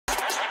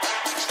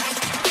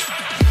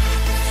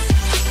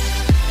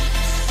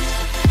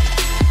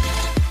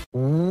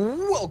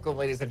Welcome,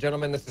 ladies and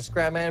gentlemen. This is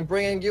Scrapman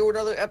bringing you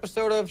another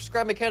episode of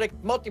Scrap Mechanic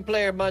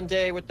Multiplayer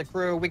Monday with the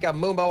crew. We got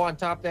Moonbo on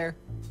top there.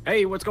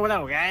 Hey, what's going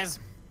on, guys?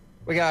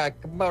 We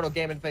got Camodo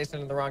Gaming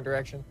facing in the wrong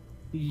direction.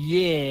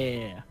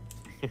 Yeah.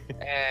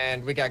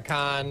 And we got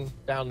Khan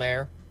down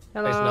there.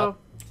 Hello. Facing up.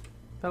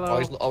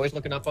 Hello. Always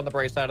looking up on the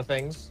bright side of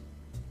things.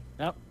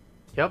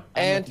 Yep.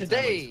 And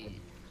today,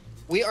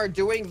 we are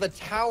doing the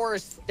tower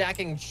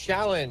stacking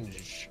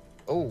challenge.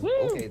 Oh,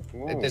 okay.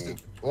 This is,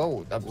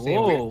 whoa, I'm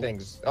seeing weird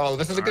things. Oh,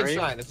 this is a good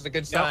sign. This is a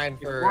good sign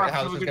for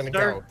how this is going to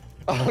go.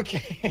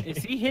 Okay.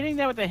 Is he hitting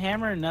that with a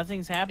hammer and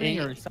nothing's happening,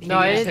 or something?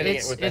 No,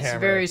 it's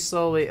very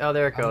slowly. Oh,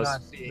 there it goes.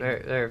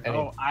 There.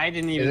 Oh, I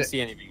didn't even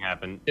see anything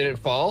happen. Did it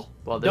fall?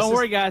 Well, don't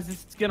worry, guys.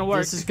 This is gonna work.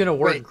 This is gonna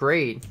work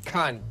great.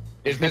 Khan,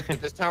 is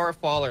this tower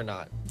fall or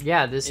not?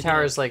 Yeah, this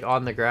tower is like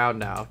on the ground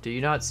now. Do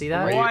you not see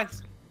that? What?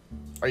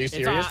 Are you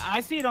serious?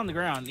 I see it on the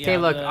ground. Okay,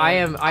 look, I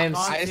am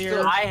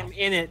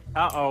in it.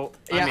 Uh-oh.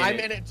 Yeah, I'm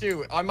in it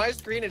too. On my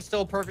screen, it's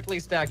still perfectly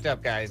stacked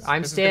up, guys.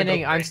 I'm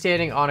standing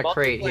on a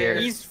crate here.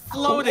 He's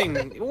floating.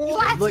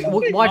 What?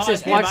 Look, watch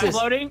this. Watch this.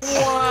 Floating?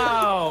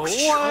 Wow.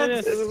 What?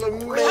 This is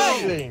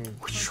amazing.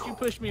 You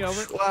pushed me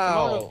over.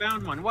 Wow.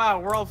 Found one. Wow,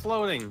 we're all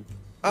floating.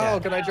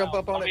 Oh, can I jump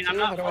up on it too?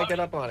 How do I get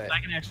up on it?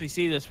 I can actually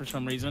see this for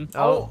some reason.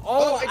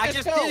 I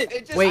just did it.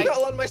 It just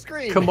fell on my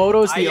screen.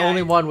 Komodo's the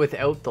only one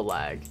without the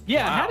lag.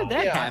 Yeah, how did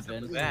that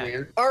happen? This is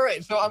weird. All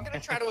right, so I'm gonna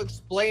try to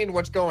explain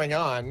what's going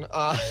on.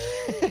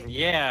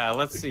 Yeah,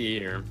 let's see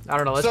here. I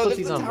don't know. Let's put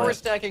these on. So this is a tower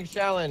stacking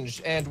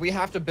challenge, and we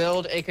have to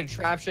build a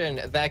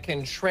contraption that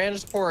can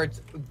transport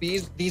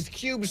these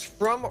cubes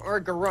from our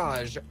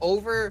garage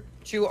over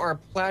to our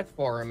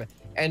platform.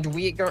 And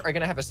we are going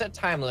to have a set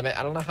time limit.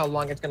 I don't know how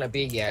long it's going to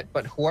be yet,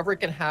 but whoever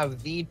can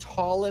have the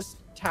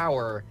tallest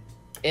tower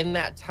in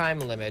that time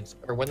limit,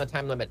 or when the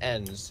time limit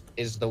ends,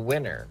 is the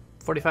winner.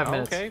 45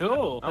 minutes. Okay,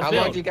 cool. How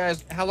long do you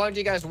guys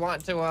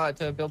want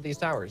to build these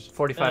towers?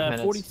 45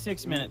 minutes.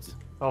 46 minutes.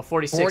 Oh,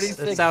 46.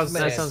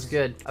 That sounds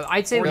good.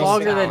 I'd say 46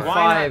 longer than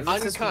 5.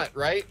 Uncut,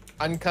 right?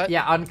 Uncut?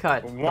 Yeah,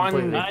 uncut.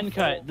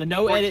 Uncut. The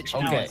no edit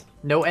challenge. Okay.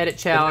 No edit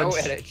challenge.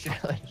 No edit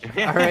challenge.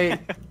 All right,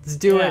 let's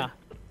do it.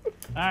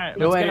 All right,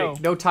 no let's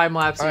edit, go. no time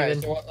lapse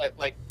even. So what,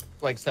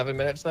 like 7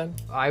 minutes then?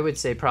 I would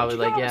say probably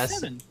like yes.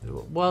 7?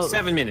 Well,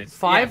 7 minutes.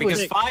 5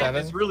 because 5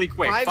 7? is really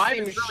quick. 5 is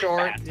seems really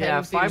short. fast. 10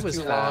 yeah, 5 seems was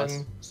too fast.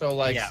 long. So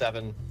like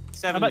 7.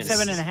 7 How about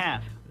minutes.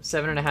 7.5?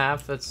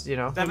 7.5. That's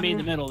That'd be in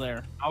the middle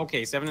there.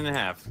 Okay,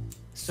 7.5.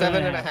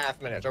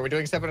 7.5 minutes. Are we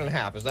doing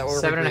 7.5? Is that what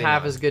we're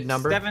 7.5 is a good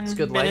number. 7 it's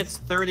good minutes,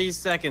 life. 30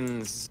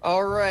 seconds.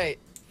 All right.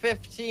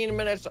 15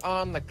 minutes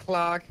on the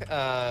clock.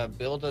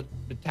 Build a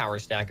tower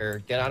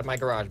stacker. Get out of my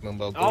garage,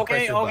 Moonbo.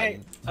 Okay.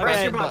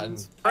 Press your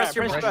buttons. Press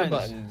your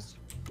buttons.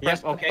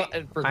 Yes, okay.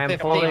 I am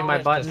holding my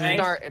button.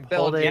 Start and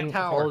build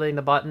holding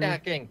the button.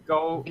 Stacking.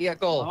 Go.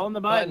 Vehicle. Hold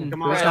the button.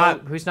 Come on.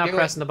 Who's not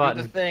pressing the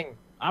button? The thing.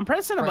 I'm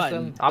pressing the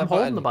button. I'm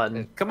holding the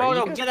button.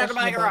 Komodo, get out of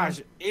my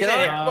garage.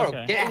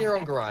 Get in your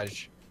own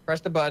garage.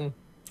 Press the button.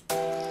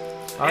 Oh,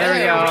 there we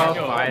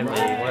go.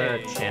 Finally, what a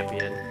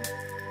champion.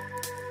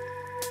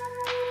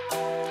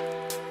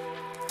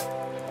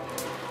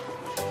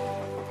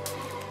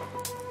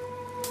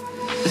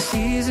 The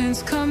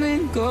seasons come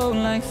and go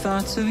like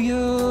thoughts of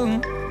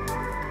you.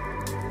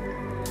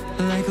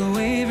 Like a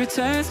wave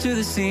returns to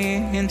the sea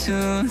into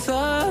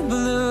the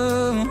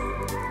blue.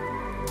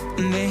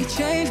 They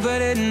change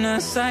but in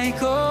a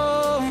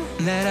cycle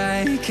that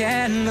I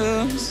can't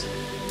lose.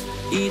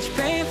 Each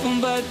painful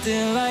but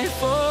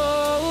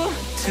delightful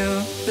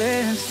to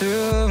live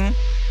through.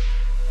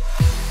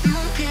 You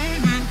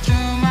came into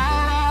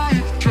my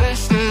life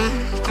just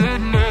like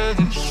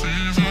another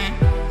season.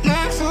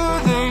 Not for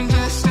them,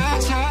 just a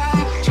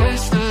time,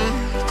 just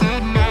like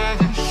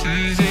another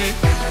season.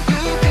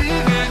 You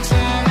came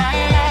into my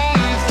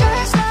life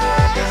just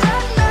like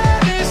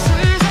another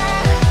season.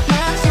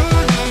 Not for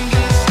them,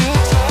 just a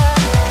time,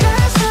 just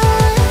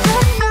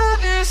like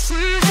another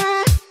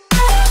season.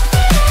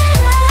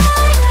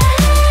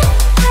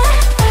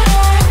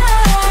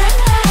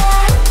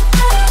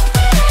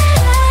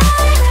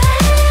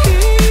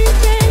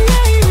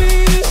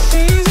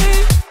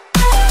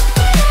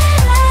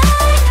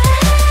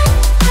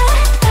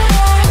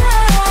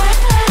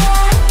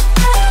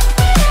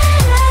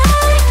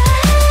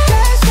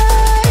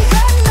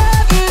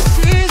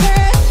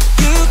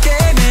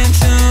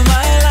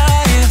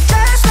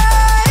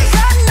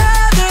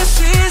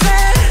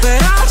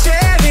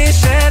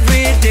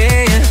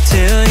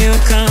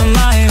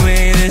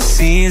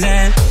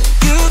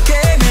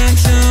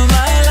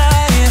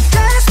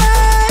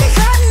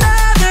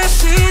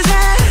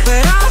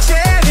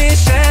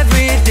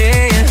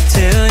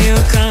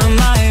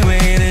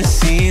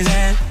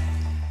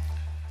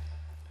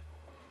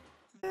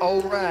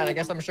 I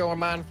guess I'm showing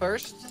mine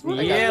first.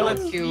 Yeah,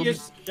 let's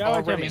cubes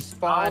already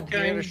spawned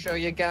here to show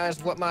you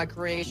guys what my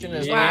creation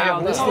is. Wow,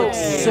 this looks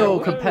so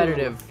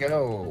competitive.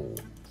 Go.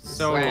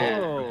 So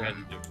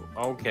competitive.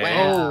 Okay.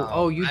 Wow.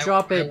 Oh, you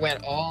drop it. I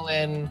went all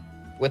in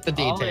with the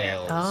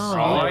details.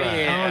 Oh,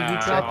 yeah. Oh, you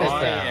drop this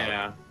it.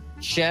 down.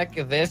 Check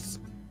this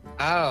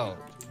out.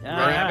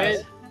 Grab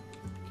it.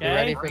 You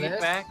ready for Bring it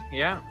this? back.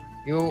 Yeah.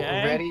 You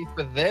ready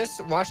for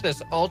this? Watch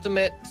this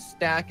ultimate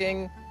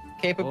stacking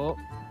capable.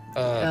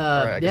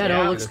 Yeah,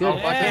 no, it looks good.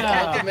 Watch this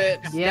Yeah. ultimate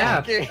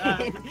Yeah.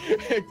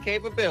 stacking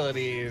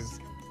capabilities.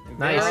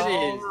 Nice. There it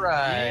All is.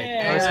 right.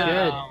 Yeah.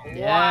 That's good.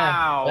 Yeah.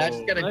 Wow. That's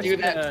gonna That's do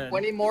that good.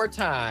 20 more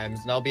times,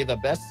 and I'll be the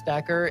best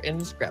stacker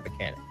in Scrap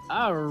Mechanic.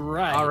 All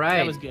right. All right.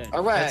 That was good.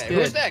 All right, That's good.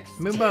 who's next?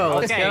 Moonbo,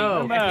 let's Okay.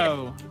 go.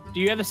 Moonbo, do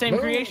you have the same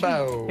creation?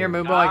 Moonbo. Here,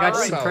 Moonbo, I got you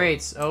Alright. some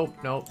crates. Oh,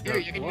 no. Here,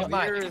 you can use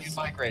mine. You can use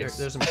my crates.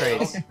 There's some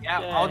crates. Yeah,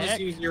 Yeah, I'll just heck.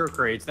 use your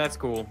crates. That's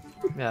cool.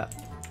 Yeah.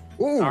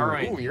 Ooh, All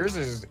right. ooh, yours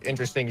is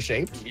interesting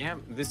shaped. Yeah,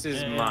 this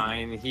is Yeah.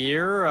 mine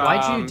here.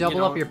 Why'd you double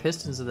know, up your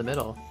pistons in the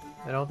middle?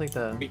 I don't think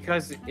the...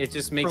 Because it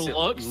just makes For it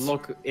looks?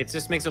 look. It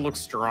just makes it look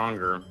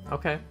stronger.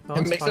 Okay. No,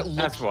 It it's makes fine. it look.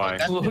 That's why.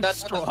 That's what this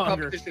Stronger.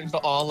 competition's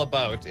all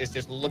about. Is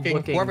just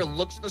looking. Whoever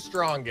looks the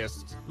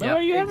strongest. Yeah,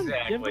 Moonbo, you having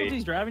exactly.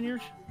 difficulties driving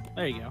yours?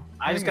 There you go.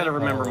 I just gotta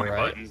remember my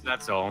Alright. buttons.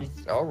 That's all.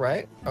 All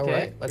right. All Okay,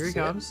 right. Let's here he see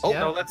it. comes. Oh, Yeah.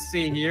 So let's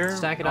see here.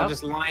 Stack it I'll up.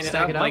 just line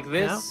Stack it it up like up,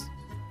 this.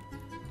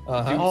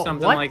 uh-huh. Do Oh,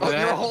 something what? like Oh, your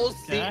that. whole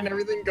seat Okay. and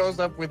everything goes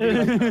up with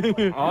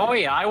you. Oh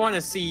yeah, I want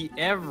to see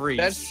every.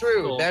 That's true.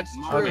 single That's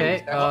true. mark.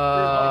 Okay, That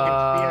you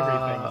can see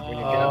everything when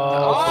you get up there.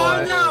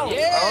 oh, boy. no!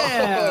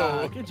 Yeah.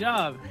 Oh. Good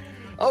job.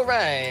 All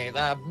right.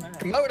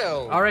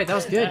 Komodo. All right, that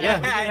was good. Yeah.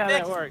 Yeah. See how that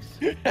Next. works.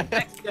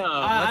 Next up,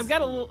 I've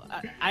got a little.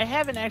 I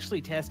haven't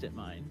actually tested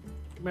mine.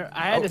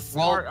 I had Oh, to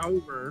start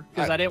over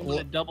because I didn't want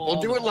to double. We'll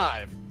all do the- it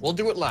live. We'll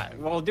do it live.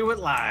 We'll do it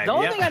live. The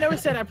only Yep. thing I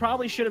noticed that I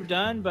probably should have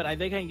done, but I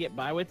think I can get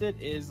by with it,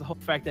 is the whole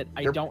fact that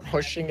I You're don't.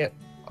 pushing it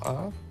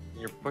off.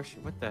 You're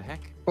pushing. What the heck?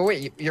 But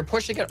wait, you're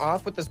pushing it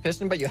off with this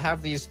piston, but you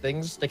have these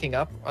things sticking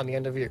up on the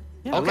end of your.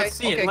 Yeah. Okay. Let's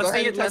see it, okay, let's go see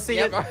ahead it, and let's test- see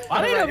yeah, it. all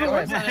I don't know if right, it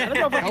works. all right. I don't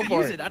know if I Go can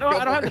for use it. it. I don't Go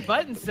have for the it.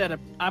 button set up.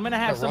 I'm gonna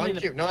have The wrong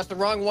something. cube. No, that's the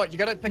wrong one. You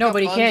gotta pick No, up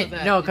but he onto can't.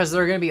 that. No, because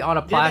they're gonna be on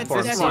a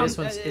platform. That's See, on- this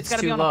one's it's it's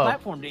gotta be too on a low.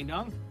 platform, ding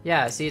dong.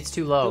 Yeah, see, it's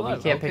too low. Too You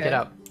low. can't pick it Okay.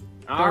 up.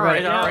 All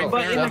right, Yeah, all right.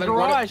 but fair in the enough.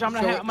 garage, I'm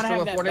gonna have so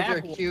that if one of your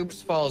back one.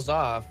 cubes falls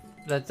off,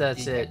 That's you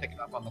it. can't pick it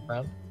up on the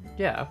ground.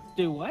 Yeah.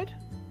 Do what?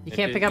 You If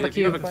can't it- pick up a if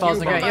you cube have if a it falls on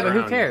the cube ground. on Yeah, the but who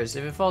ground. cares?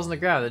 If it falls on the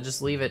ground, then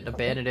just leave it and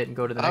abandon it and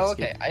go to the next Oh,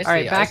 okay. cube. I see. All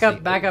right, back I up, see.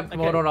 back up,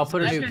 Komodo, and I'll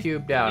put a new That's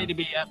cube Need down. to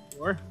be up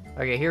for.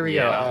 Okay, here we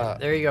Yeah. go.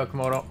 There you go,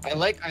 Komodo. I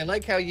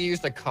like how you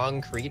used a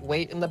concrete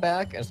weight in the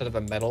back instead of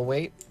a metal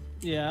weight.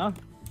 Yeah.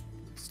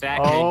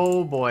 Stacking.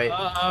 Oh boy,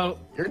 Uh-oh.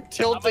 You're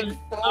tilting I'm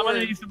gonna forward.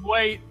 need some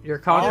weight. your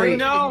Oh, concrete.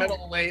 no. The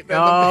metal weight. than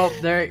Oh,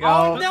 there you go.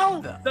 Oh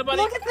no! Somebody,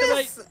 Look at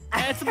somebody, this!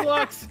 add some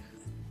blocks.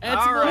 Add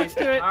some All blocks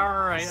right, to it. all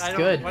right. I don't.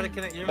 Good. What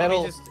can I? You the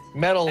metal. want me just?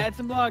 Metal. Add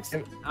some blocks.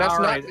 And that's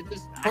All not. right.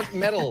 Just put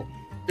metal.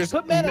 Just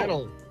Put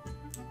metal.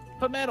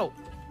 Put metal.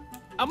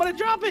 I'm gonna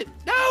drop it.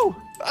 No!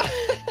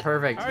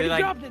 Perfect. I already Did I-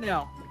 dropped it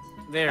now.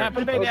 There.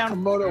 Put it Oh, back down.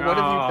 Komodo, what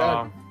have you Oh.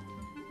 done?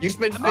 You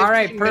spent 15 All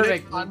right, minutes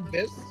perfect. on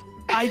this.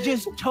 I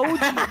just told you,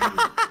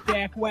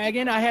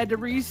 Jackwagon, I had to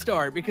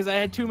restart because I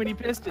had too many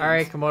pistons. All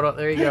right, Komodo.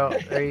 There you go.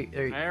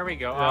 There we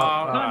go.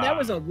 Yeah, That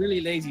was a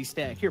really lazy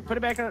stack. Here, put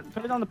it back on.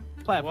 Put it on the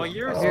platform. Well,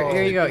 yours.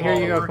 Here you go. Here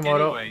you go, Work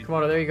Komodo. anyway.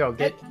 Komodo, there you go.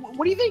 Hey, Get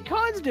what do you think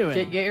Khan's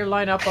doing? get your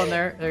line up on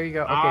there. There you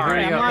go. Okay, All here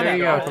right, you go. I'm on There it.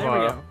 you go, There we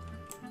Komodo. go.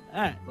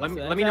 All right.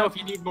 Let me know if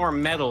you need more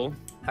metal.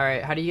 All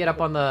right, how do you get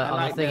up on the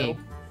like thingy?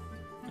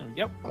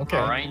 Yep. Okay.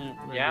 All right.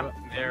 There Yeah. we go.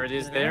 There it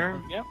is. There.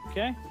 Yep.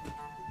 Okay.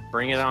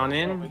 Bring it on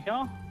There we in. go.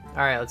 All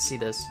right, let's see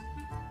this.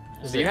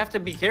 So you have to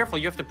be careful.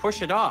 You have to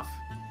push it off.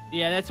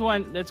 Yeah, that's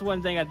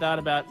one thing I thought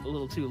about a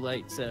little too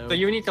late. So. So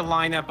you need to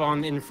line up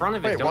on in front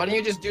of it. Wait, why don't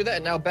you just do that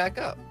and now back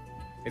up?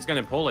 It's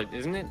gonna pull it,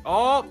 isn't it?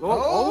 Oh,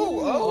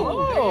 Oh,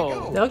 there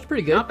you That go. looks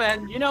pretty good. Not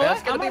bad. You know That's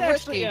what? gonna I'm be gonna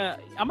risky.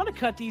 actually. I'm gonna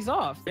cut these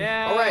off.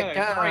 Yeah. All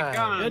right,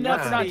 come on. Good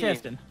enough for not see.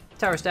 testing.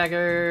 Tower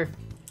stacker.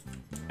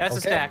 That's a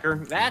Okay. stacker.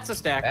 That's a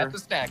stacker. That's a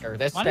stacker.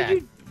 That's Why stack.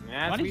 did you?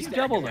 That's why did we you stack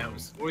double it now,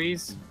 those?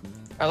 boys.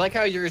 I like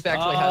how yours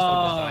actually has some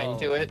Oh. design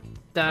to it.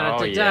 Da, Oh,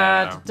 da,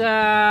 yeah. da, Oh,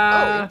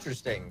 da.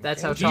 interesting.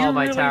 That's how Do you tall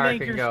my really tower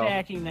think can you're go.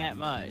 stacking that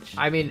much?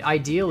 I mean,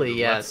 ideally, Let's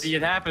yes. see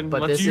it happen.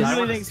 But Let's this Do you is-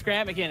 really think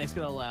Scrap Mechanic's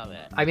gonna allow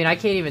that? I mean, I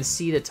can't even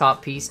see the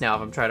top piece now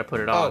if I'm trying to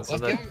put it Oh, on. So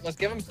let's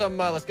give him some.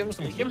 Let's give him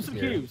some. Give him some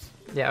here. cubes.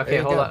 yeah, okay, There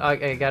you hold go. on.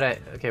 I gotta.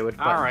 Okay, which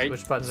buttons? All right.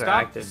 Which buttons are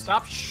Stop, active?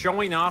 Stop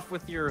showing off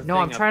with your. No,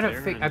 thing I'm up trying to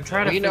there fig- and- I'm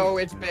trying to We know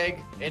it's big.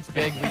 It's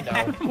big. We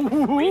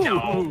know. We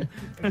know.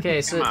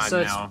 Okay, so Come on so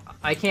it's, now.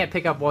 I can't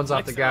pick up ones off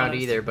the Flex ground us.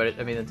 either, but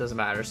I mean it doesn't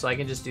matter. So I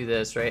can just do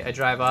this, right? I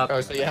drive up. Oh,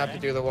 so you have to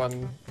do the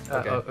one.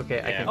 Okay. Okay,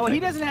 I Yeah. can. Oh, I he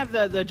can- doesn't have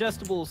the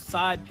adjustable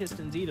side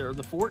pistons either, or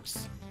the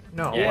forks.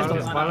 No, Yeah, why, it's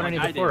would, not why would I like need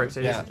I the do. forks?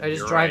 I just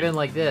You're drive right. in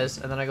like this,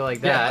 and then I go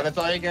like Yeah, that, that's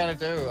all you gotta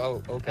do.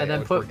 Oh, okay. and then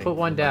oh, it's put working. put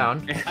one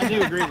down. I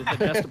do agree that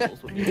the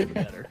adjustables would be a little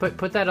better.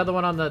 Put that other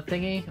one on the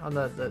thingy on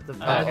the Oh,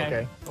 pad.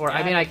 okay. Or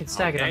I mean I can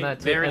stack it on Okay, that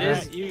too. there it and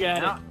is. then, You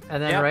got No. it.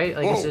 and then Yep. right,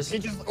 like Whoa, it's just. you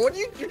just. What are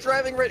you? You're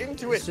driving right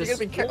into it. It's You gotta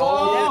be just- careful.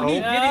 Oh, Oh, he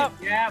yeah.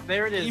 did it. Yeah,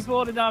 there it You is.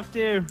 pulled it off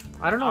too.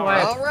 I don't know All why.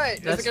 right. All right.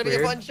 This That's is gonna be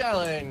weird. a fun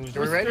challenge. We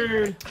We're ready?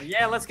 screwed.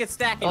 Yeah, let's get I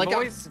stacking, like how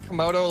boys.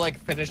 Komodo like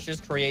finished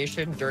his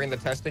creation during the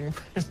testing.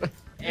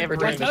 Every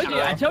We're I doing time.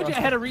 the I show. told you I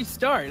had to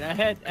restart. I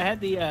had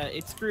the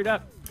it screwed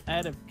up. I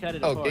had to cut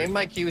it Oh, apart. give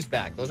my cubes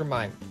back. Those are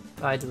mine.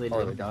 I deleted Oh,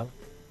 they're them. gone.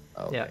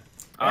 Oh, Yeah. okay.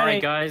 All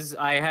right, guys.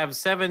 I have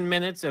 7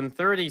 minutes and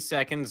 30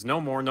 seconds, no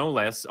more, no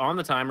less, on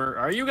the timer.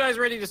 Are you guys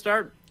ready to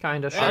start?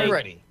 Kind of. I'm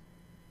ready.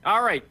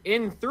 All right.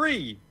 In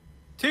 3,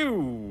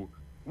 2,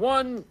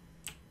 1,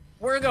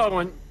 we're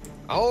going.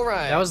 All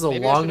right. That was the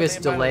Maybe I should've longest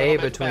aimed mine a delay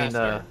little bit between the.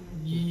 faster.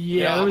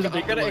 Yeah, I'm it was a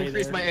gonna big delay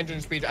increase there. my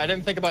engine speed. I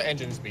didn't think about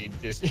engine speed.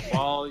 Just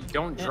Well,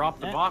 don't drop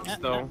the box,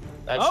 though.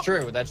 that's Oh.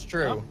 true. That's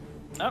true.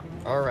 Oh.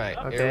 All right.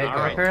 Oh. Here Okay, we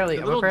go. apparently, A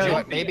little You know apparently.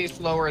 what? Maybe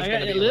slower is I gonna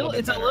got be a little bit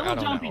it's a better. little I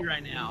don't jumpy know.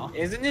 right now.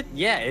 Isn't it?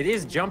 Yeah, it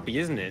is jumpy,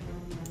 isn't it?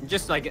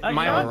 Just like You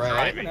my know own what?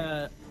 driving.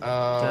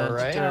 All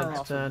right. Turn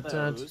off of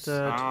those.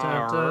 All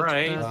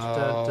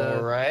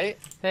right.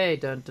 Hey,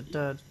 dun dun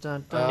dun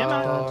dun dun.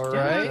 All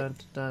right. Dun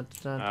dun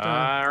dun All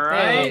dun.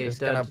 right. Hey, Just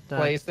gonna dun, dun,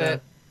 place dun.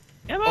 it.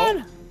 Come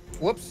on.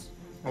 Whoops.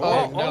 Oh,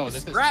 Oh, no, this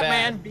is scrap, bad.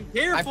 man. Be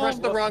careful. I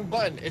pressed the wrong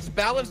button. It's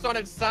balanced on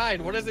its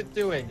side. What is it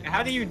doing?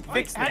 How do you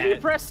fix How that? do you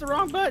press the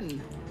wrong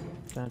button?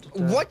 Dun,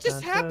 dun, What dun,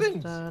 just dun,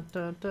 happened? dun,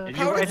 dun, dun.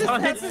 How did It's this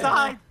on its happen?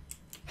 side.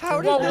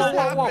 How did Whoa, this whoa,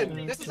 whoa, whoa.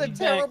 happen? This is a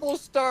terrible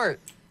start.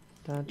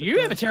 Dun, dun, You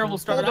dun, have a terrible dun.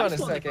 start. Hold I'm on a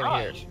still in the second here.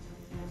 garage.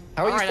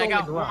 How are you All right, still I in the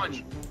got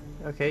garage?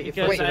 one. Okay, you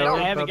Because flipped it I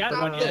over. haven't got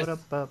one yet.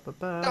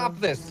 Stop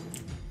this.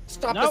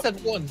 Stop Nope. this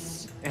at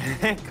once.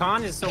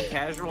 Con is so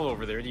casual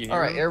over there. Do you hear All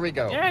right, him? here we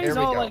go. Yeah, Here he's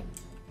we all go.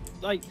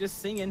 like just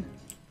singing.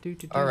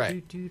 All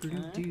right.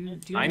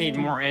 I need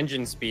more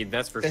engine speed,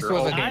 that's for This sure.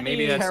 was a Okay, maybe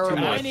need- that's too terrible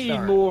I much. need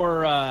start.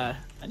 more. I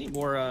need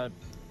more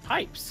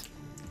pipes.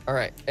 All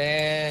right,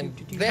 and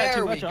You got there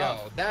too we much go.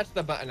 off. That's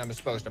the button I'm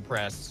supposed to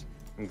press.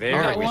 There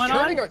All right, we One go.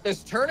 on?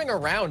 this turning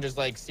around is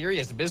like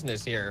serious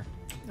business here.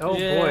 Oh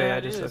Yeah, boy, I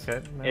it just is.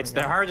 okay. there It's we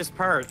the go. hardest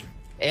part.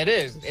 It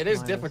is. It is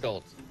Minus.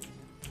 difficult.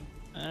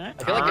 All right.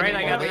 I feel like All right, I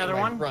I need got more weight in another my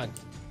one. front.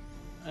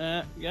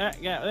 Got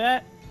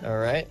that. All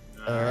right.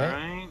 All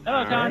right.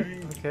 Hello,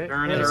 Con. Okay.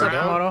 Turn Hey, it what's up,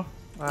 around.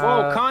 Komodo?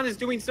 Whoa, Con is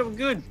doing so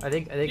good. I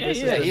think Yeah, this he is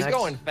is. the Yeah, he's next.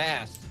 going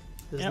fast.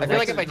 This is Yeah, the I feel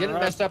like next- if I didn't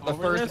mess up the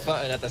Over first this.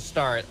 button at the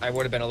start, I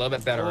would have been a little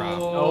bit better off.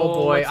 Oh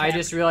boy, what's I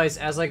happening? just realized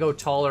as I go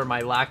taller,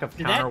 my lack of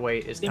Did that-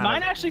 counterweight is Did kind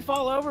mine of. actually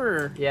fall over?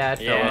 Or... Yeah, it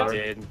fell Yeah, over.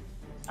 it did.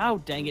 Oh,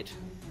 dang it.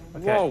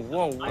 Okay. Whoa,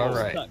 whoa, whoa. All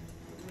right. Stuck.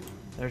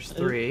 There's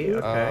 3.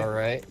 Okay. All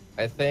right.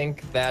 I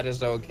think that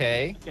is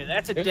okay. Okay,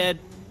 that's a dead.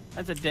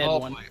 That's a dead Oh,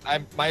 one.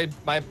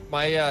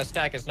 my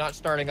stack is not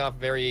starting off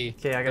very.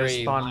 Okay, I gotta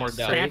very spawn more lined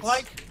up. crates.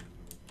 Snack-like?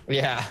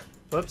 Yeah.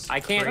 Whoops. I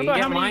can't How about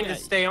get how many mine you to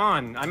got? stay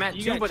on. I'm at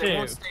You 2, got but it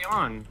won't 2. stay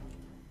on.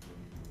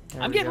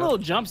 There I'm we getting go. little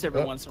jumps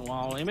every Oh. once in a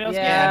while. Anybody else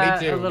Yeah,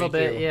 me too, a little me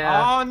bit. too.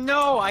 Yeah. Oh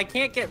no, I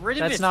can't get rid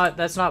of That's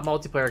it. not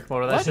multiplayer,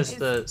 Komodo. That's What just is-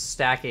 the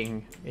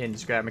stacking in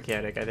Scrap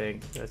Mechanic. I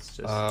think that's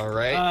just. All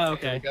right. Oh,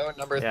 okay. Here we go.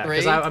 Number yeah, 3.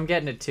 because I'm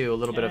getting it too. A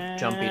little bit of I'm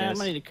jumpiness.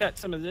 gonna need to cut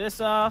some of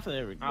this off.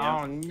 There we go.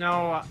 Oh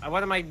no,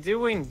 what am I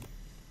doing?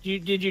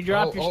 Did you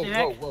drop your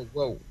stack?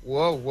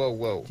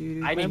 Whoa.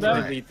 Dude, I need Remember?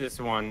 to delete this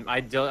one.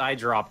 I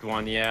dropped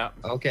one, yeah.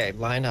 Okay,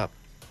 line up.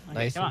 Okay,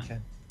 Nice come and on.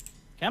 chin.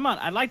 Come on.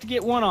 I'd like to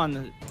get one on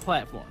the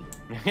platform.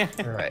 All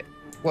right.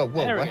 Whoa.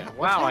 There we What, go. what's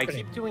Wow, I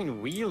happening? keep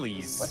doing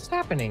wheelies. What's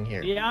happening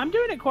here? Yeah, I'm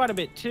doing it quite a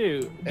bit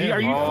too. There Are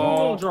we you go.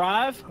 full-wheel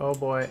drive? Oh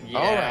boy.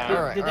 Yeah.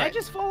 All right. Did that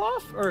just fall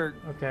off? Or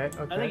Okay.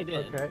 Okay. think it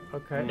did.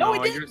 Okay. No, it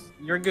No, didn't.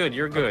 you're good.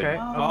 You're good. Okay,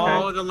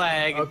 Oh, the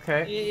lag.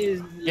 Okay.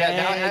 is Yeah,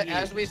 now laggy.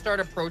 as we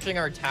start approaching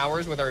our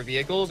towers with our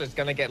vehicles, it's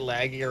gonna get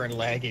laggier and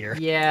laggier.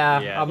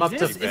 Yeah, Yeah, I'm up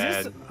Is to.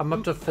 this- I'm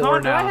up to 4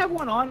 Con, do I now. have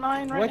one on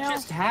mine right What now?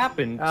 just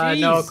happened? No,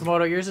 Jeez.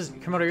 Komodo, yours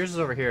is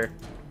over here.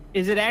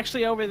 Is it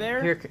actually over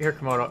there? Here,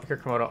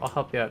 Komodo. I'll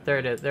help you out. There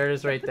it is. There it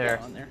is, right Put that there.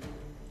 on there.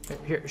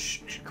 Here,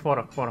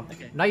 Komodo.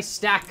 Okay. Nice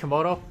stack,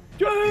 Komodo.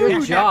 Dude,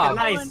 Good job.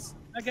 Nice.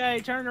 Okay,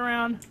 turn it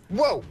around.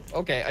 Whoa.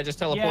 Okay, I just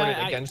teleported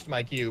Yeah, against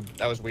my cube.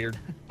 That was weird.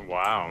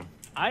 Wow.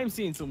 I'm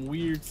seeing some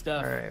weird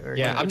stuff. All right. We're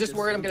Yeah, gonna- I'm just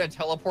worried I'm gonna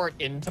teleport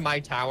into my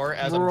tower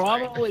as I'm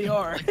Probably trying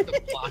are. to break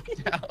the block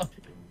down.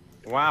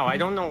 Wow, I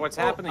don't know what's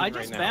Oh, happening I right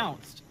just now.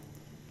 bounced.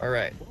 All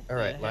right. the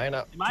heck? Line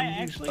up. Am I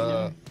actually?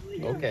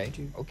 Okay.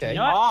 Okay. You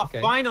know what? Oh,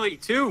 Okay. finally,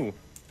 2.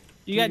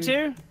 You got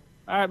 2?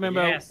 All right,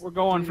 Moonbo, Yes. we're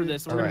going for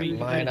this. We're All gonna right. be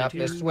Line up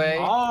this way.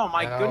 Oh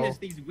my Now- goodness,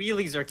 these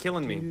wheelies are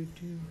killing me.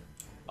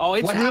 Oh,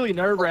 it's What really happened?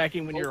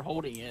 nerve-wracking when you're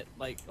holding it,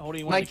 like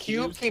holding one My of the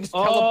cube cubes. keeps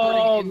Oh,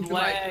 teleporting into my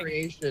lag.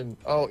 creation.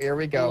 Oh, here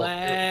we go.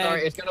 Lag.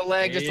 Sorry, it's gonna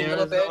lag just a little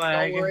Here's the bit.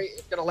 lag. Don't worry,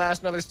 it's gonna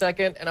last another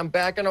second, and I'm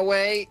backing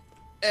away.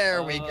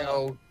 There we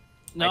go.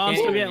 No, I I'm can't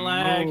still even getting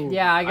lag. move.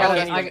 Yeah, I got Oh, a,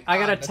 that's I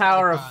got a fine.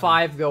 tower That's of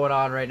fine. 5 going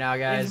on right now,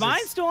 guys. Is mine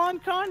It's- still on,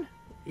 Con?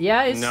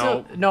 Yeah, it's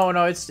No. still.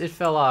 No, it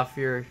fell off.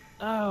 You're.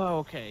 Oh,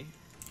 okay.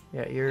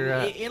 Yeah, you're.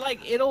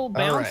 It'll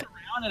bounce right.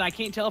 around, and I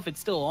can't tell if it's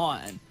still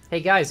on. Hey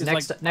guys, It's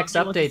next like, update wants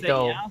to say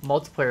though, yeah.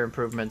 multiplayer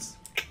improvements.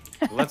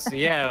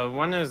 Yeah,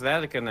 when is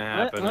that gonna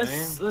happen?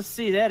 Let's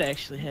see that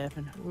actually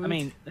happen. I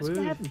mean, that's Woot.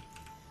 gonna happen.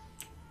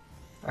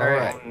 All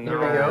right. Oh, here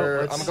we go.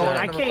 I'm Let's, going uh, on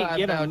I number can't 5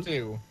 get now him.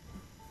 too.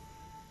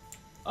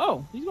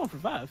 Oh, he's going for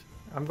 5.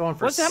 I'm going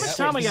for. How much six.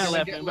 time we It's got gonna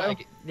left, get Moonbo?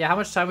 laggy. Yeah, how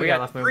much time we, We got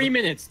got left? 3 Moonbo?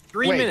 minutes.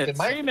 3 Wait, minutes. Did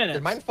mine, 3 minutes.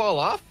 Did mine fall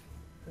off?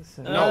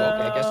 Listen, No.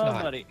 Okay, guess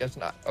not. buddy. Guess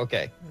not.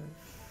 Okay.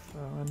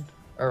 phone.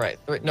 All right.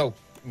 No,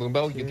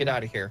 Moonbo, you get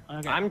out of here.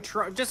 Okay. I'm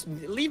just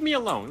leave me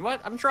alone.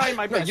 What? I'm trying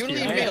my No, best. you here.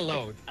 leave me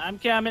alone. I'm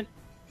coming.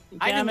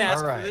 I didn't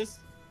ask Alright. for this.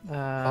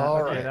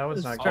 Okay, that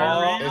was not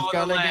good. It's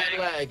gonna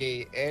get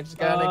laggy. It's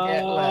gonna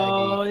get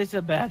laggy. Oh, it's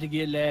about to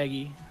get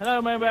laggy.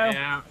 Hello, Moonbo.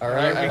 Yeah. All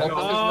right, I Here we hope go.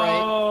 this is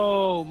right.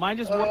 Oh, mine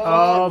just went.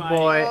 Oh, my-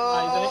 boy.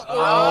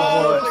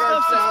 Oh,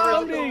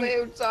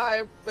 Same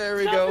time. There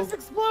we Stuff go. is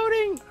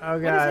exploding. Oh What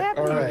is god.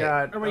 happening? Oh Alright.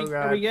 god. Are we- Oh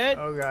god. are we good?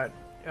 Oh god.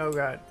 Oh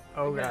god.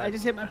 Oh I god.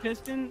 just hit my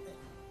piston.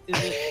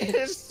 Is it?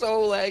 It's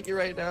so laggy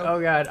right now.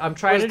 Oh god. I'm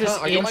trying to just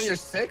Are you on inch. your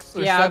 6th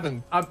or Yeah,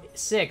 7th? I'm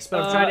 6,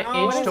 but I'm trying to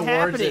what inch is towards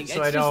happening? it so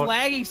it's I don't. just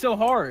lagging so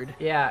hard.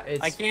 Yeah,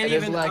 it's. I can't It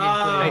is even. lagging pretty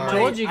I hard.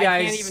 told you I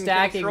can't guys even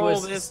stacking control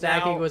was this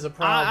stacking now. was a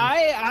problem.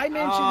 I mentioned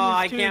Oh, this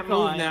I too, can't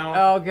move Con.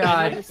 now. Oh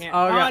god. I Oh can't-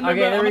 god. no, Okay,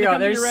 but there I'm we gonna go. come to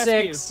There's your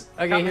rescue. 6.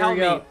 Okay, Come here help we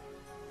go. me.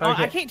 Oh,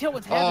 I Okay. can't tell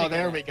what's Oh, happening.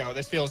 there we go.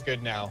 This feels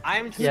good now.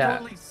 I'm Yeah.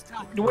 totally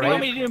stuck. What do you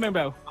want me to do,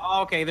 Moonbo?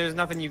 Oh, okay, there's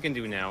nothing you can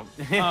do now.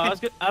 I was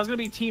gonna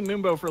be Team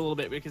Moonbo for a little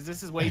bit because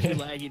this is way too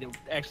laggy to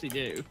actually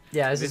do.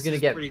 Yeah, this is This gonna is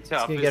get pretty it's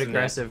tough, gonna get isn't it?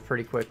 aggressive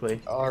pretty quickly.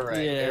 All right,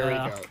 there we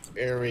Yeah. go.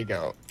 Here we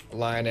go.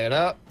 Line it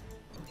up.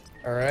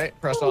 All right,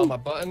 press all my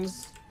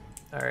buttons.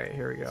 All right,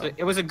 here we go. So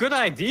it was a good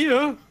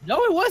idea.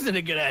 No, it wasn't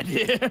a good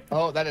idea.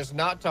 Oh, that is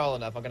not tall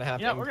enough. I'm gonna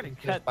have Yeah, to we're gonna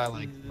increase this cut by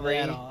like 3.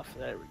 that off.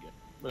 There we go.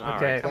 All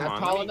Okay. right, come Not on.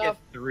 tall Let me enough?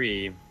 get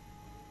 3.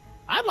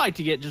 I'd like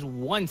to get just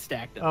one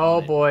stacked up. Oh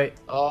on it. boy.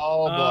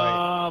 Oh boy.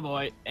 Oh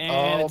boy. And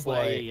Oh, it's boy.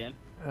 laggy again.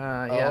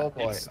 Yeah. Oh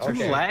boy. It's too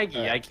Okay. laggy.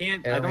 All right. I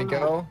can't. There I we don't know.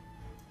 go.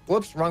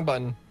 Whoops, wrong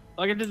button.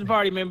 Welcome to the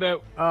party,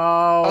 Moonbo.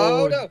 Oh,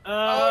 Oh. no.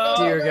 Oh,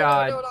 no, dear no,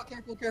 God. No, no, no.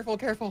 Careful, careful,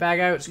 careful. Bag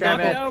out. Scrap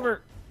Knock it it.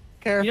 over.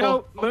 Careful. You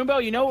know,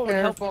 Moonbo, you know what would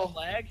help Careful. with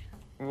lag?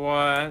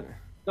 What?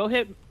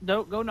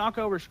 Go knock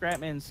over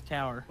Scrapman's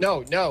tower.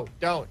 No, no,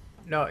 don't.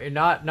 No, you're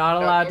not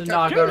allowed to okay.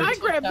 knock Dude, over. I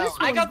grabbed this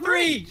one. I got 3.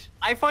 great.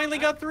 I finally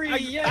got 3.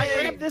 Yay! I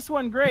grabbed this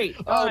one great.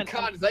 Oh, Con,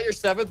 God, is that your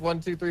 7th? 1,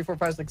 2, 3, 4,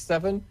 5, 6,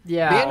 7?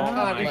 Yeah. Me and Oh,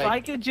 Con, if like,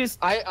 I could just.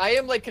 I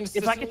am like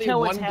consistently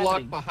tell what's one block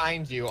happening.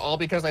 behind you, all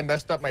because I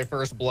messed up my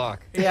first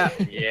block. Yeah.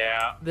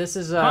 Yeah. This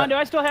is Con, do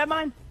I still have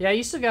mine? Yeah,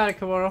 you still got it,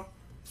 Komodo.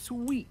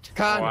 Sweet.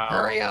 Con, Wow.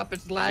 hurry up!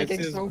 It's lagging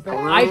This is so bad.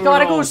 brutal. I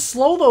gotta go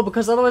slow though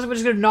because otherwise we're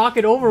just gonna knock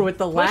it over with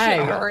the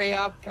lag. Hurry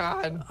up,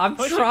 Con. I'm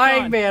Push it,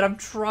 trying, Con. man. I'm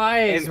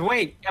trying. Is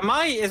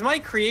my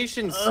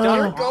creation You're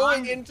stuck?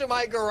 going into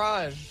my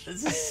garage.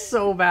 This is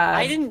so bad.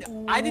 I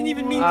didn't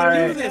even mean All to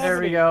right, do this.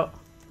 there we go.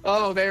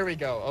 Oh, there we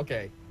go.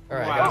 Okay. All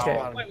right. Wow. I got Okay. you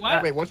on. Wait,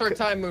 what? Wait, what's our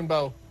time,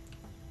 Moonbo?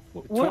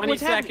 20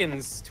 what's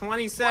happening? seconds. 20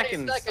 20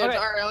 seconds. seconds. Okay.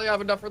 All right, I only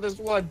have enough for this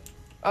one.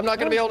 I'm not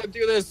gonna be able to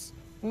do this.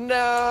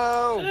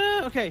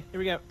 No. Okay, here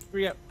we go. Here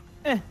we go.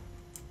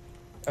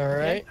 All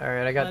right. All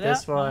right, I got Let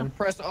this out. one.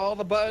 Press all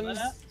the buttons.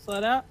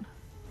 Slide out.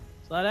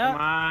 Slide out.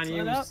 Come on, Slide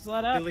you out,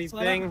 slide out, silly slide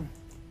out. thing.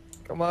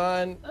 Come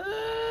on.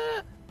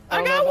 I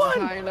don't got know if I'm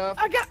one. high enough.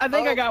 I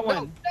think I Oh, got no,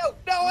 one.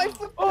 No, I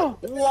flipped. Oh,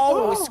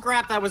 Whoa,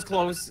 scrap, that was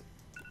close.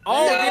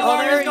 Oh, No, the there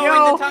alarm is you going.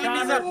 go. The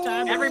time is up.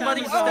 Timer,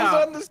 Everybody timer. I was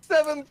stop. on the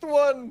 7th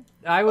one.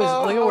 I was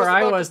Oh, look I at where was I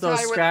about was to though,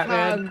 tie with Scrap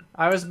Man. Con.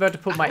 I was about to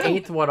put my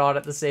 8th one on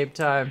at the same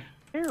time.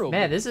 terrible.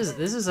 Man, this is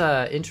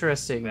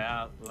interesting.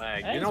 That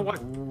lag. That You know is what?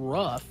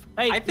 rough.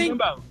 Hey, I think-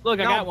 Moonbo, look,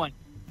 I No. got one.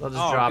 I'll just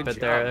Oh, drop good it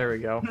there. job. There we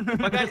go.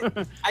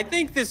 But I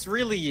think this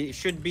really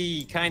should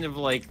be kind of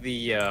like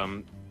the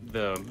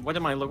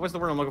what's the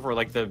word I'm looking for?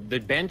 Like the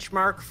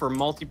benchmark for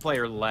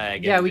multiplayer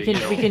lag. Yeah, and, we can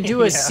you know, we can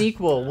do a Yeah.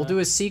 sequel. We'll do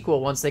a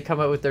sequel once they come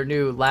out with their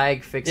new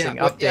lag fixing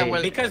well, update.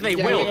 well, Because they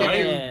yeah, will, yeah,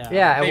 right? yeah.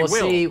 Yeah, and They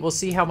we'll will.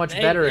 see how much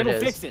Hey, better it it'll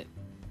is. fix it,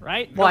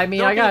 right? Well, I mean,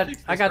 They'll- I got they'll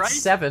fix I this, got right?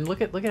 7.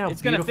 Look at how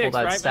It's gonna beautiful fix,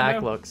 that right, stack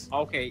Moonbo? looks.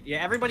 Okay,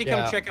 yeah, everybody come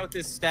Yeah. check out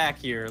this stack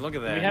here. Look at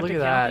Do we that. have Look to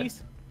at count that.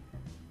 these?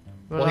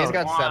 Well, he's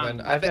got One, 7.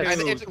 I think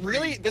two, it's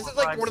really. This is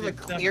like one of the 5,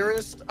 6, 7.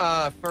 clearest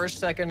first,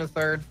 second,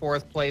 third,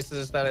 fourth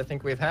places that I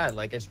think we've had.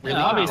 Like it's really.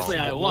 Yeah, obviously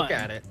easy I to won. Look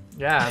at it.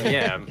 Yeah,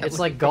 Yeah. it's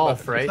like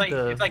golf, right?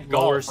 It's like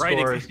lower golf, right?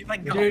 scores. It's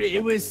like golf. Dude,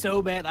 it was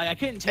so bad. Like, I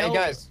couldn't tell Hey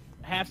guys,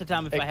 half the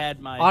time if I had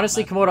my.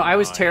 Honestly, my- Komodo, I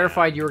was Oh, yeah.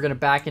 terrified you were gonna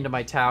back into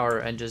my tower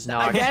and just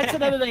knock. That's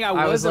another thing I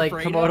I was like,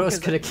 afraid of, Komodo's 'cause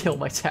gonna kill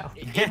my tower.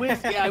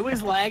 it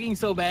was lagging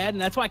so bad,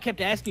 and that's why I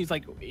kept asking. He's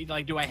like,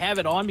 do I have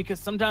it on? Because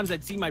sometimes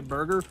I'd see my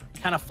burger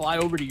kind of fly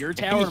over to your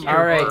tower. And I'm like,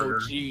 All right. oh,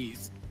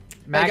 jeez.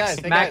 Max guys,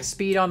 hey, max guys.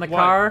 speed on the What?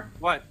 car.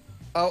 What?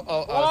 oh.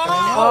 Oh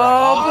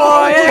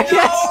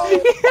boy!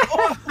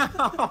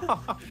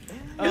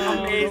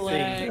 Amazing. the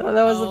lag, Oh,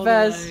 that was the oh,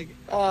 best. lag.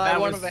 I That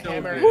wanted was to so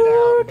hammer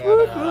good. it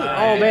down, but,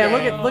 Oh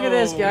man, look at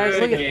this, guys.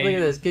 Good Look at game.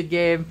 this. Good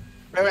game.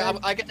 wait,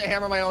 I get to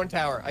hammer my own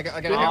tower. I got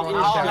to hammer my own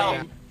I'll tower.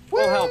 help.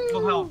 We'll help.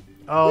 We'll help.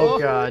 Oh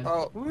god.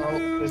 Oh,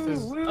 this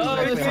is. Oh,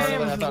 actually this harder game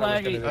than I is thought it was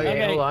laggy. gonna be. Okay,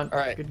 Okay. hold on. All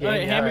right. Good All right,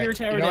 game. hammer All your right.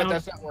 tower You know down. what?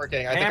 That's not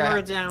working. I think Hammer I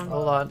it down.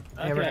 Hold on.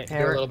 Hammer, Okay. do a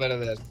hammer, little bit of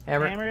this.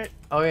 hammer. Hammer it.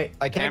 Okay.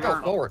 I can't Hammer.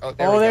 go forward. Oh,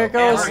 Oh, we there it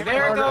go. goes. Hammer.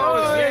 There it Oh,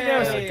 goes. there it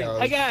goes. There it goes.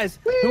 Hey guys,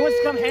 who wants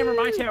to come hammer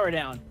my tower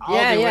down?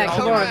 Yeah, do it. yeah,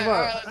 come on, All right, come on.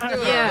 all right, let's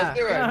do it. Yeah. Let's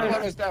do it.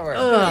 Moonbo's tower.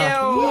 Ugh.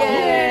 Oh, all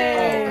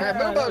Yay! right,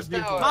 Moonbo's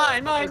tower.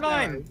 Mine. Moonbo's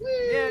Mine. tower.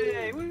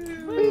 Yay.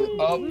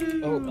 Oh,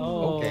 okay.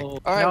 Oh.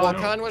 All right, No, well, no.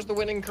 Con was the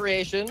winning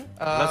creation.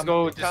 Let's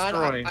go Con,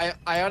 destroy.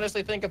 I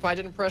honestly think if I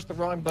didn't press the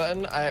wrong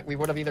button, we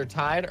would have either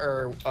tied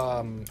or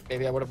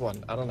maybe I would have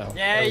won. I don't know.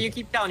 Yeah, That was- you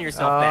keep telling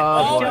yourself that.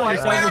 Oh, Oh, boy.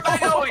 where am I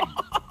going?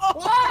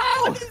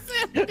 What is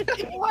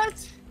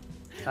What?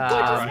 What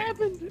just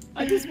happened?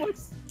 I just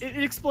was.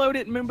 It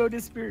exploded and Moonbo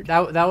disappeared.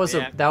 That was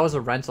Yeah. that was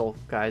a rental,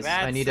 guys.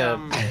 That's, I need to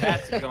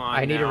that's gone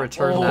I need to now.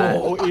 return that.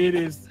 Oh, it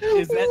is.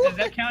 Does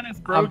that count as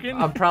broken?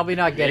 I'm probably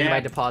not getting Yeah. my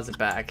deposit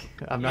back.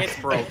 I'm not. It's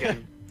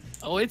broken.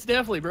 Oh, it's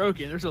definitely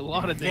broken. There's a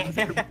lot of things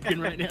that are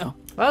broken right now. Well,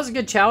 that was a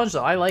good challenge,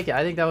 though. I like it.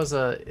 I think that was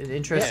an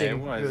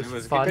interesting. Yeah, it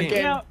was a fun. good game.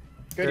 Yeah,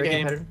 Good Very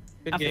game. competitive.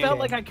 Good I game. felt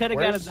like I could have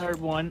got a Where's-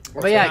 third one.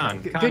 But yeah,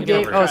 Con, good Con, game.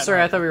 get Oh, over it.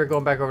 sorry, I thought we were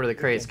going back over to the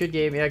crates. Good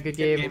game. Yeah, good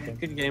game.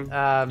 Good game. game. We'll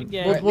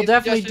Any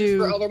definitely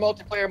suggestions for do. other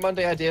multiplayer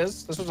Monday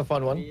ideas. This was a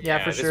fun one.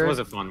 Yeah, for sure. This was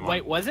a fun one.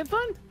 Wait, was it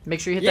fun? Make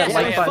sure you hit Yeah, that yeah,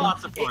 like yeah. button.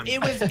 Lots of fun.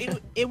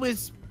 It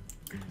was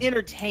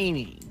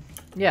entertaining.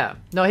 Yeah.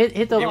 No, hit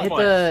the It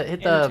was.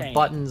 Entertaining.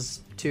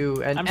 buttons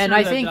too, and I'm and sure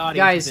I that think the audience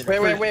guys. is Wait,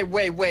 entertained.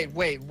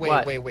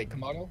 wait,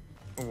 Camodo.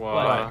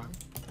 What?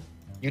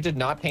 You did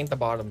not paint the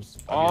bottoms.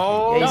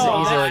 Oh, Yeah, No,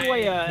 he's that's a- the way,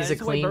 he's a that's the way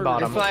clean burgers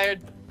bottom. You're look.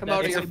 fired. Camodo,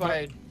 That's you're the-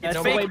 fired. that's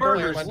No the more way multiplayer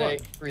burgers Monday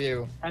look. for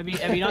you. Have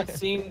you not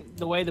seen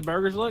the way the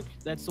burgers look?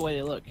 That's the way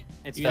they look.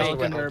 It's You don't fake.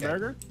 look into okay. a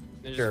burger?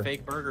 They're Sure. just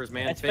fake burgers,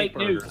 man. That's fake fake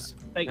news. burgers.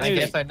 Fake I news.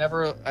 guess I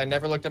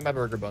never looked at my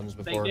burger buns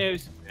Fake before.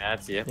 news.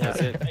 That's it. Yeah.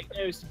 That's it. Fake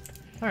news.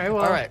 All right.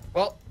 Well. All right.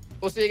 Well,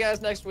 we'll see you guys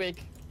next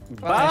week.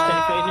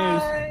 Hashtag fake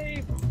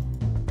news. Bye.